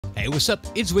Hey, what's up?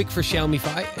 It's Wick for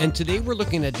Xiaomify, and today we're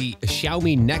looking at the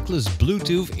Xiaomi Necklace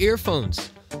Bluetooth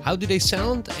earphones. How do they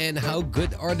sound and how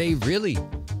good are they really?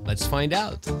 Let's find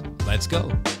out. Let's go.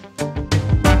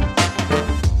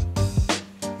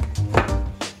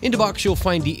 In the box you'll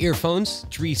find the earphones,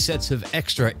 3 sets of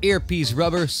extra earpiece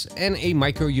rubbers, and a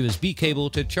micro USB cable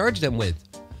to charge them with.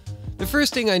 The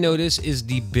first thing I notice is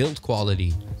the build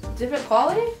quality. Different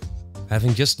quality?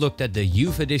 Having just looked at the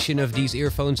youth edition of these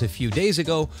earphones a few days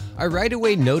ago, I right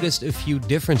away noticed a few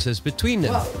differences between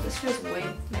them. Whoa, this feels way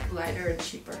lighter and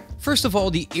cheaper. First of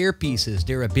all, the earpieces.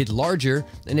 They're a bit larger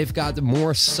and they've got a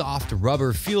more soft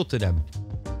rubber feel to them.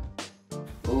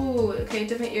 Ooh, okay,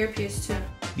 different earpiece too.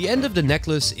 The end of the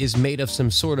necklace is made of some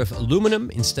sort of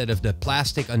aluminum instead of the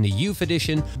plastic on the youth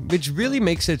edition, which really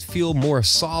makes it feel more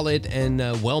solid and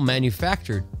well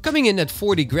manufactured. Coming in at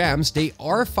 40 grams, they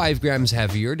are 5 grams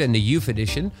heavier than the youth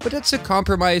edition, but that's a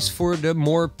compromise for the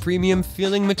more premium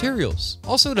feeling materials.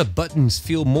 Also, the buttons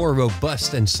feel more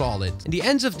robust and solid. And the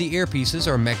ends of the earpieces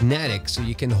are magnetic, so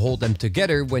you can hold them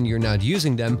together when you're not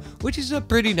using them, which is a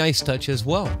pretty nice touch as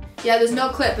well. Yeah, there's no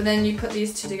clip, and then you put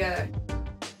these two together.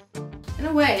 In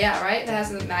a way, yeah, right? That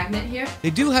has a magnet here. They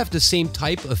do have the same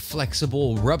type of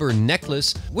flexible rubber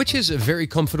necklace, which is very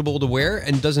comfortable to wear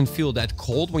and doesn't feel that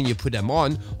cold when you put them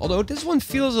on, although this one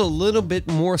feels a little bit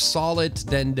more solid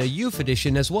than the youth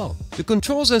edition as well. The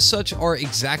controls as such are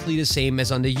exactly the same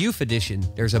as on the youth edition.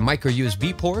 There's a micro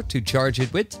USB port to charge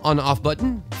it with, on-off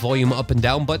button, volume up and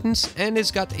down buttons, and it's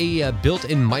got a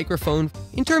built-in microphone.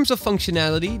 In terms of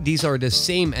functionality, these are the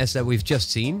same as that we've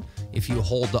just seen. If you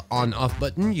hold the on-off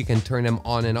button, you can turn them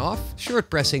on and off. Short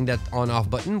pressing that on-off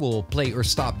button will play or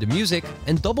stop the music,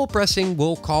 and double pressing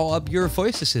will call up your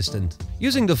voice assistant.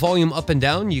 Using the volume up and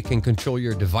down, you can control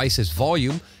your device's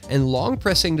volume, and long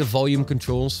pressing the volume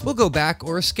controls will go back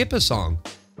or skip a song.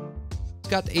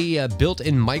 Got a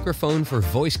built-in microphone for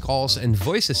voice calls and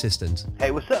voice assistant.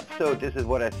 Hey, what's up? So this is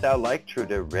what I sound like through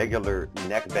the regular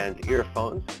neckband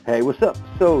earphones. Hey, what's up?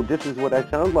 So this is what I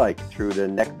sound like through the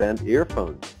neckband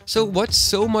earphones. So what's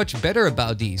so much better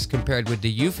about these compared with the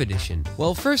youth edition?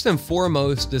 Well, first and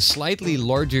foremost, the slightly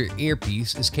larger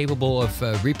earpiece is capable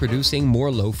of reproducing more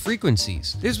low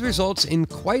frequencies. This results in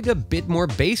quite a bit more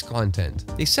bass content.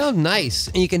 They sound nice,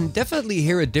 and you can definitely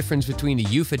hear a difference between the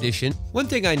youth edition. One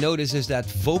thing I notice is that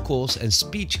vocals and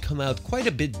speech come out quite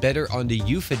a bit better on the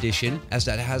youth edition, as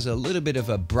that has a little bit of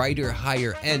a brighter,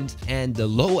 higher end, and the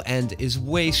low end is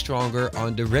way stronger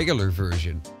on the regular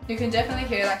version. You can definitely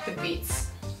hear like the beats.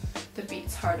 The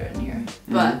beats harder in here,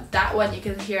 but that one you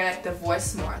can hear like the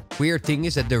voice more. Weird thing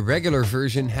is that the regular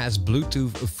version has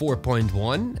Bluetooth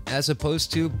 4.1 as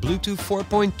opposed to Bluetooth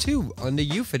 4.2 on the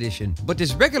youth edition. But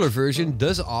this regular version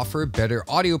does offer better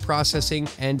audio processing,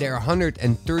 and their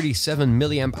 137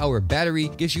 milliamp hour battery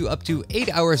gives you up to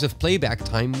 8 hours of playback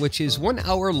time, which is 1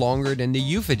 hour longer than the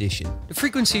youth edition. The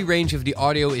frequency range of the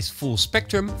audio is full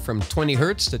spectrum from 20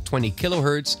 Hz to 20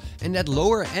 kHz, and that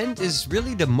lower end is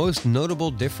really the most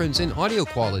notable difference in audio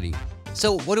quality.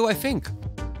 So what do I think?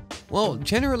 Well,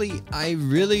 generally, I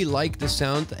really like the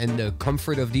sound and the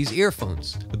comfort of these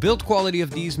earphones. The build quality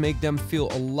of these make them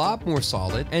feel a lot more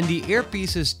solid, and the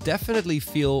earpieces definitely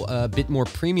feel a bit more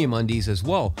premium on these as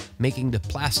well, making the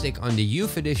plastic on the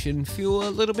youth edition feel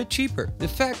a little bit cheaper. The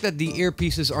fact that the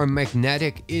earpieces are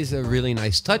magnetic is a really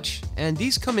nice touch, and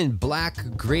these come in black,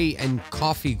 gray, and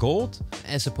coffee gold,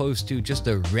 as opposed to just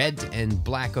the red and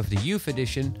black of the youth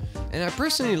edition, and I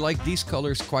personally like these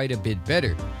colors quite a bit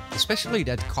better. Especially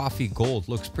that coffee gold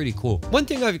looks pretty cool. One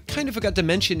thing I kind of forgot to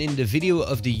mention in the video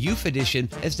of the youth edition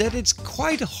is that it's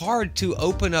quite hard to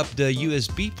open up the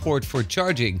USB port for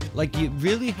charging. Like, you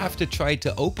really have to try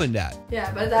to open that.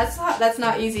 Yeah, but that's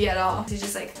not easy at all. It's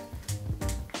just like,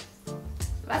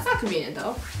 that's not convenient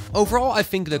though. Overall, I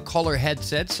think the color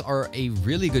headsets are a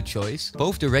really good choice.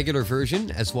 Both the regular version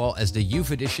as well as the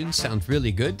youth edition sound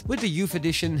really good, with the youth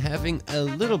edition having a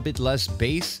little bit less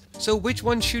bass. So which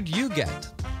one should you get?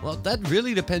 Well, that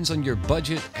really depends on your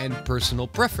budget and personal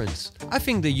preference. I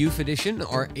think the youth edition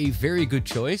are a very good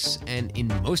choice, and in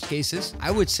most cases, I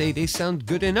would say they sound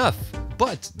good enough.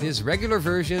 But this regular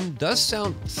version does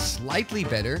sound slightly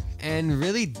better and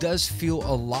really does feel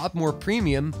a lot more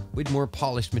premium with more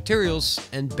polished materials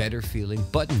and better feeling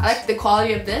buttons. I like the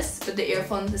quality of this, but the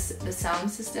earphone, the sound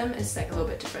system is like a little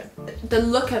bit different. The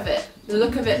look of it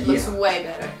looks way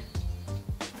better.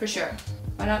 For sure.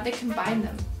 Why don't they combine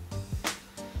them?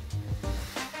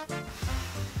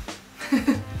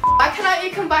 Why cannot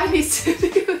you combine these two?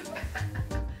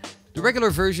 The The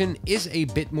regular version is a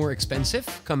bit more expensive,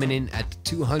 coming in at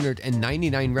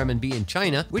 299 RMB in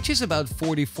China, which is about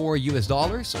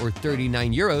 $44 or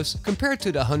 39 euros, compared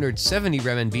to the 170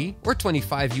 RMB or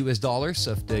 25 US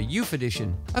of the youth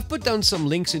edition. I've put down some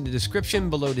links in the description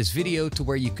below this video to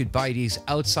where you could buy these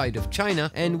outside of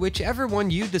China, and whichever one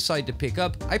you decide to pick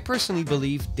up, I personally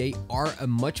believe they are a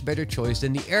much better choice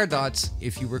than the AirDots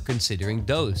if you were considering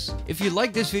those. If you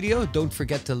like this video, don't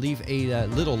forget to leave a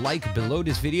little like below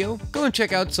this video. Go and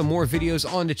check out some more videos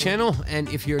on the channel, and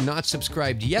if you're not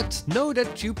subscribed yet, know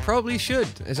that you probably should,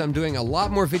 as I'm doing a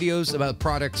lot more videos about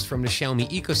products from the Xiaomi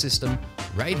ecosystem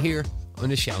right here on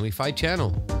the Xiaomify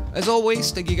channel. As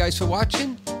always, thank you guys for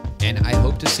watching, and I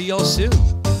hope to see y'all soon.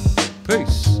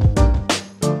 Peace.